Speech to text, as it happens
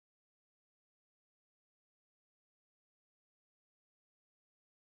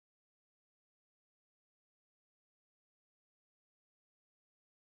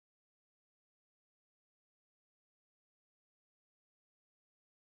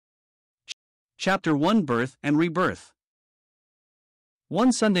Chapter 1: Birth and Rebirth.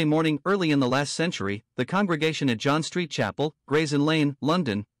 One Sunday morning early in the last century, the congregation at John Street Chapel, Gray's Inn Lane,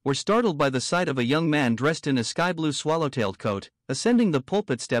 London, were startled by the sight of a young man dressed in a sky-blue swallow-tailed coat, ascending the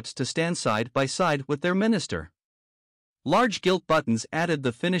pulpit steps to stand side by side with their minister. Large gilt buttons added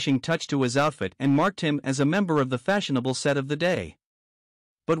the finishing touch to his outfit and marked him as a member of the fashionable set of the day.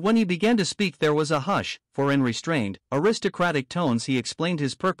 But when he began to speak there was a hush, for in restrained, aristocratic tones he explained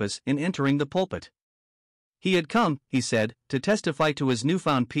his purpose in entering the pulpit. He had come, he said, to testify to his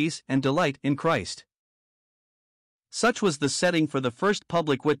newfound peace and delight in Christ. Such was the setting for the first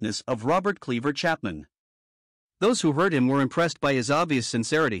public witness of Robert Cleaver Chapman. Those who heard him were impressed by his obvious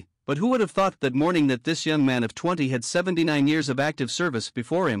sincerity, but who would have thought that morning that this young man of 20 had 79 years of active service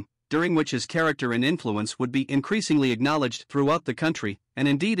before him, during which his character and influence would be increasingly acknowledged throughout the country, and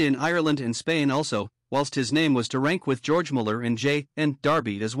indeed in Ireland and Spain also, whilst his name was to rank with George Muller and J. N.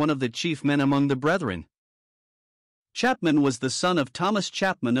 Darby as one of the chief men among the brethren. Chapman was the son of Thomas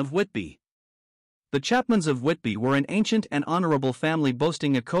Chapman of Whitby. The Chapmans of Whitby were an ancient and honourable family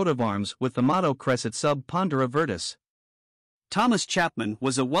boasting a coat of arms with the motto Crescit sub pondera virtus. Thomas Chapman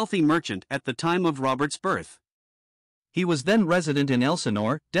was a wealthy merchant at the time of Robert's birth. He was then resident in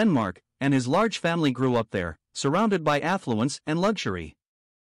Elsinore, Denmark, and his large family grew up there, surrounded by affluence and luxury.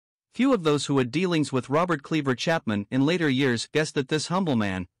 Few of those who had dealings with Robert Cleaver Chapman in later years guessed that this humble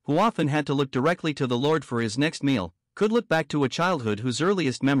man, who often had to look directly to the Lord for his next meal, could look back to a childhood whose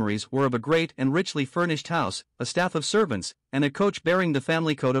earliest memories were of a great and richly furnished house, a staff of servants, and a coach bearing the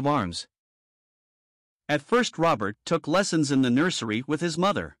family coat of arms. At first Robert took lessons in the nursery with his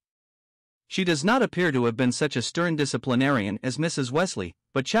mother. She does not appear to have been such a stern disciplinarian as Mrs. Wesley,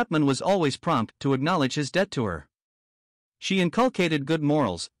 but Chapman was always prompt to acknowledge his debt to her. She inculcated good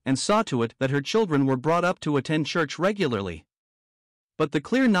morals, and saw to it that her children were brought up to attend church regularly. But the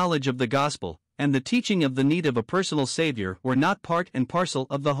clear knowledge of the gospel, and the teaching of the need of a personal Savior were not part and parcel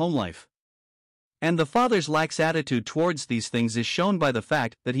of the home life. And the father's lax attitude towards these things is shown by the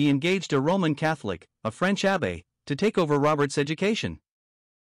fact that he engaged a Roman Catholic, a French abbé, to take over Robert's education.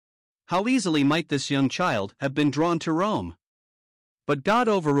 How easily might this young child have been drawn to Rome? But God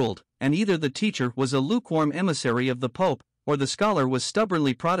overruled, and either the teacher was a lukewarm emissary of the Pope, or the scholar was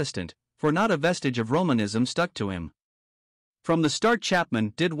stubbornly Protestant, for not a vestige of Romanism stuck to him. From the start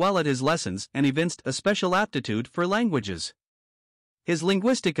Chapman did well at his lessons and evinced a special aptitude for languages. His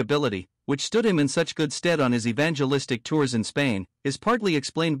linguistic ability, which stood him in such good stead on his evangelistic tours in Spain, is partly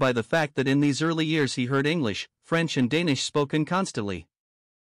explained by the fact that in these early years he heard English, French and Danish spoken constantly.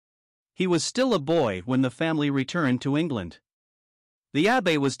 He was still a boy when the family returned to England. The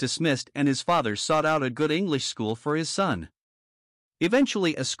abbé was dismissed and his father sought out a good English school for his son.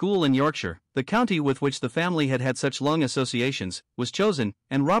 Eventually a school in Yorkshire, the county with which the family had had such long associations, was chosen,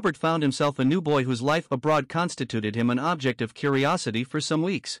 and Robert found himself a new boy whose life abroad constituted him an object of curiosity for some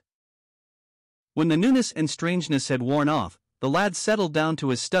weeks. When the newness and strangeness had worn off, the lad settled down to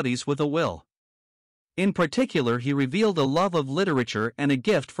his studies with a will. In particular he revealed a love of literature and a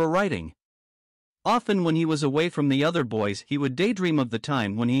gift for writing. Often when he was away from the other boys he would daydream of the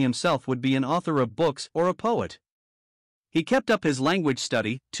time when he himself would be an author of books or a poet. He kept up his language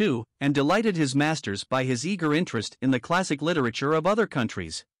study, too, and delighted his masters by his eager interest in the classic literature of other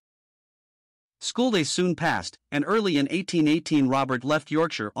countries. Schooldays soon passed, and early in 1818 Robert left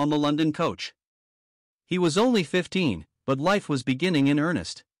Yorkshire on the London coach. He was only 15, but life was beginning in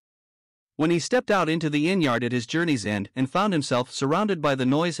earnest. When he stepped out into the inn-yard at his journey's end and found himself surrounded by the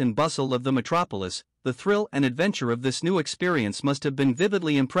noise and bustle of the metropolis, the thrill and adventure of this new experience must have been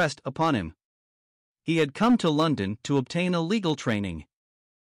vividly impressed upon him. He had come to London to obtain a legal training.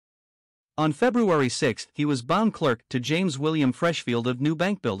 On February 6 he was bound clerk to James William Freshfield of New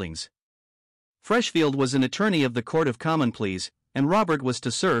Bank Buildings. Freshfield was an attorney of the Court of Common Pleas, and Robert was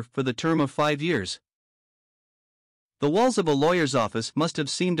to serve for the term of 5 years. The walls of a lawyer's office must have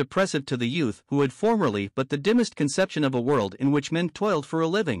seemed oppressive to the youth who had formerly but the dimmest conception of a world in which men toiled for a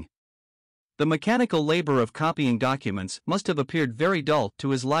living. The mechanical labor of copying documents must have appeared very dull to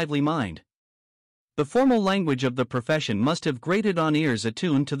his lively mind. The formal language of the profession must have grated on ears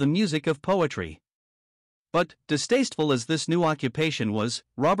attuned to the music of poetry. But, distasteful as this new occupation was,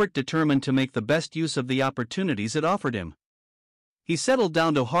 Robert determined to make the best use of the opportunities it offered him. He settled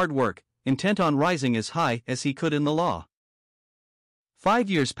down to hard work, intent on rising as high as he could in the law. 5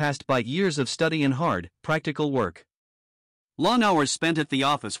 years passed by, years of study and hard, practical work. Long hours spent at the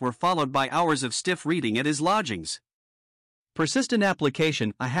office were followed by hours of stiff reading at his lodgings. Persistent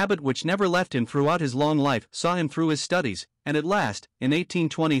application, a habit which never left him throughout his long life, saw him through his studies, and at last, in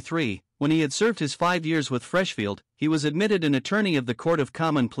 1823, when he had served his 5 years with Freshfield, he was admitted an attorney of the Court of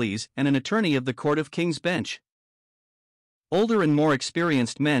Common Pleas and an attorney of the Court of King's Bench. Older and more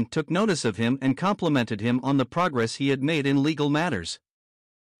experienced men took notice of him and complimented him on the progress he had made in legal matters.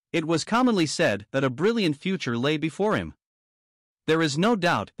 It was commonly said that a brilliant future lay before him. There is no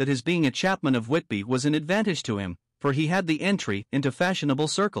doubt that his being a Chapman of Whitby was an advantage to him, for he had the entry into fashionable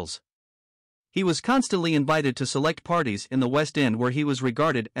circles. He was constantly invited to select parties in the West End where he was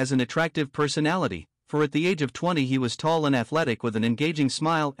regarded as an attractive personality, for at the age of 20 he was tall and athletic with an engaging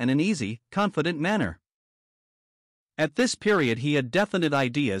smile and an easy, confident manner. At this period he had definite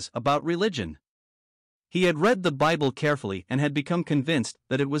ideas about religion. He had read the Bible carefully and had become convinced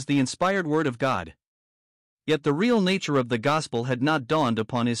that it was the inspired word of God. Yet the real nature of the gospel had not dawned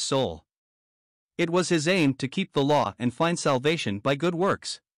upon his soul. It was his aim to keep the law and find salvation by good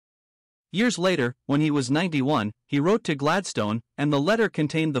works. Years later, when he was 91, he wrote to Gladstone, and the letter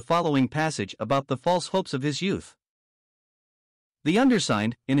contained the following passage about the false hopes of his youth. The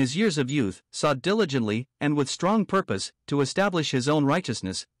undersigned, in his years of youth, sought diligently, and with strong purpose, to establish his own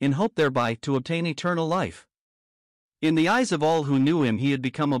righteousness, in hope thereby to obtain eternal life. In the eyes of all who knew him he had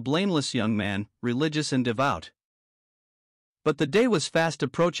become a blameless young man, religious and devout. But the day was fast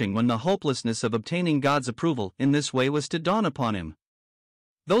approaching when the hopelessness of obtaining God's approval in this way was to dawn upon him.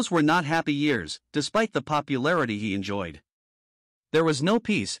 Those were not happy years, despite the popularity he enjoyed. There was no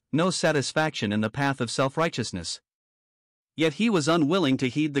peace, no satisfaction in the path of self-righteousness. Yet he was unwilling to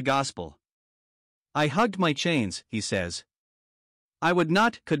heed the gospel. I hugged my chains, he says. I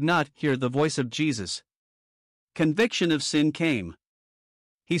could not hear the voice of Jesus. Conviction of sin came.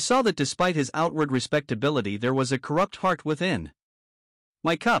 He saw that despite his outward respectability there was a corrupt heart within.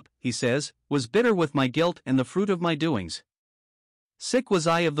 My cup, he says, was bitter with my guilt and the fruit of my doings. Sick was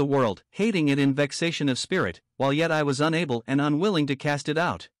I of the world, hating it in vexation of spirit, while yet I was unable and unwilling to cast it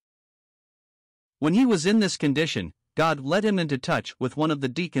out. When he was in this condition, God led him into touch with one of the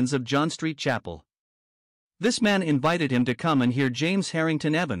deacons of John Street Chapel. This man invited him to come and hear James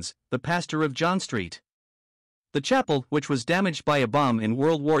Harrington Evans, the pastor of John Street. The chapel, which was damaged by a bomb in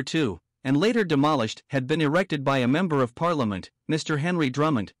World War II, and later demolished, had been erected by a Member of Parliament, Mr. Henry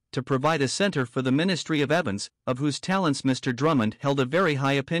Drummond, to provide a centre for the ministry of Evans, of whose talents Mr. Drummond held a very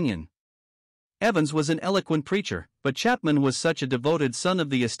high opinion. Evans was an eloquent preacher, but Chapman was such a devoted son of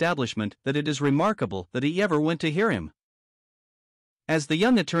the establishment that it is remarkable that he ever went to hear him. As the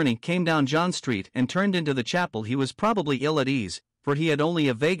young attorney came down John Street and turned into the chapel he was probably ill at ease, for he had only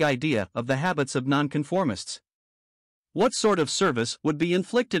a vague idea of the habits of nonconformists. What sort of service would be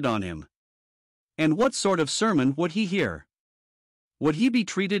inflicted on him? And what sort of sermon would he hear? Would he be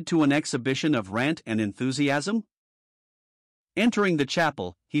treated to an exhibition of rant and enthusiasm? Entering the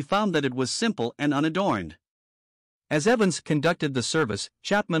chapel, he found that it was simple and unadorned. As Evans conducted the service,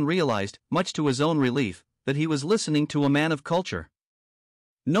 Chapman realized, much to his own relief, that he was listening to a man of culture.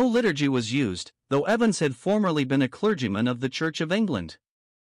 No liturgy was used, though Evans had formerly been a clergyman of the Church of England.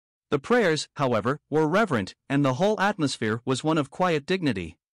 The prayers, however, were reverent, and the whole atmosphere was one of quiet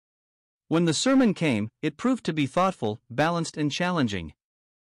dignity. When the sermon came, it proved to be thoughtful, balanced and challenging.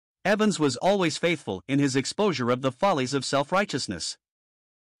 Evans was always faithful in his exposure of the follies of self-righteousness.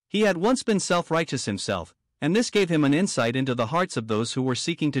 He had once been self-righteous himself, and this gave him an insight into the hearts of those who were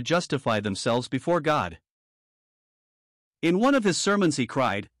seeking to justify themselves before God. In one of his sermons he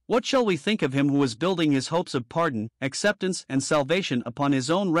cried, "What shall we think of him who is building his hopes of pardon, acceptance and salvation upon his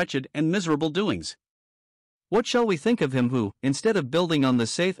own wretched and miserable doings? What shall we think of him who, instead of building on the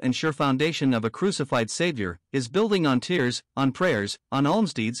safe and sure foundation of a crucified Savior, is building on tears, on prayers, on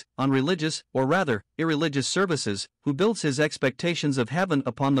almsdeeds, on religious, or rather, irreligious services, who builds his expectations of heaven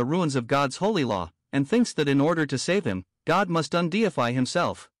upon the ruins of God's holy law, and thinks that in order to save him, God must undeify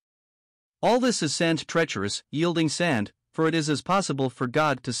himself? All this is sand treacherous, yielding sand, for it is as possible for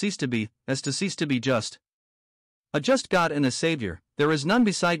God to cease to be, as to cease to be just. A just God and a Savior, there is none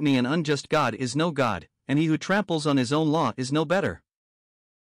beside me. An unjust God is no God, and he who tramples on his own law is no better."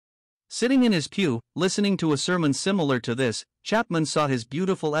 Sitting in his pew, listening to a sermon similar to this, Chapman saw his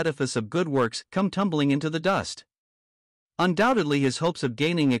beautiful edifice of good works come tumbling into the dust. Undoubtedly his hopes of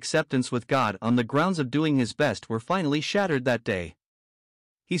gaining acceptance with God on the grounds of doing his best were finally shattered that day.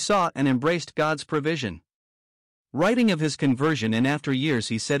 He saw and embraced God's provision. Writing of his conversion in after years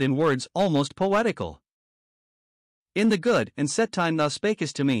he said in words almost poetical, "In the good and set time thou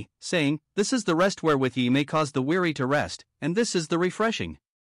spakest to me, saying, This is the rest wherewith ye may cause the weary to rest, and this is the refreshing.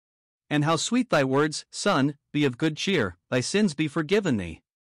 And how sweet thy words, Son, be of good cheer, thy sins be forgiven thee.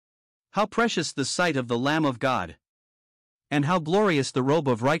 How precious the sight of the Lamb of God. And how glorious the robe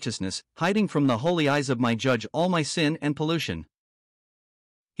of righteousness, hiding from the holy eyes of my judge all my sin and pollution.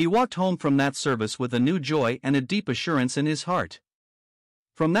 He walked home from that service with a new joy and a deep assurance in his heart.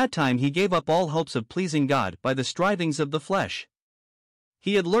 From that time he gave up all hopes of pleasing God by the strivings of the flesh.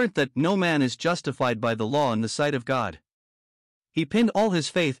 He had learnt that no man is justified by the law in the sight of God. He pinned all his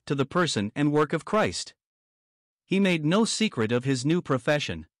faith to the person and work of Christ. He made no secret of his new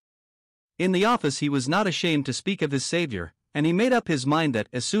profession. In the office he was not ashamed to speak of his Savior, and he made up his mind that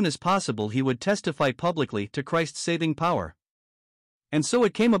as soon as possible he would testify publicly to Christ's saving power. And so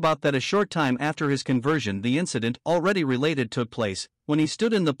it came about that a short time after his conversion the incident already related took place, when he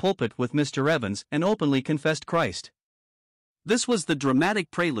stood in the pulpit with Mr. Evans and openly confessed Christ. This was the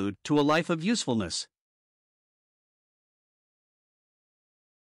dramatic prelude to a life of usefulness.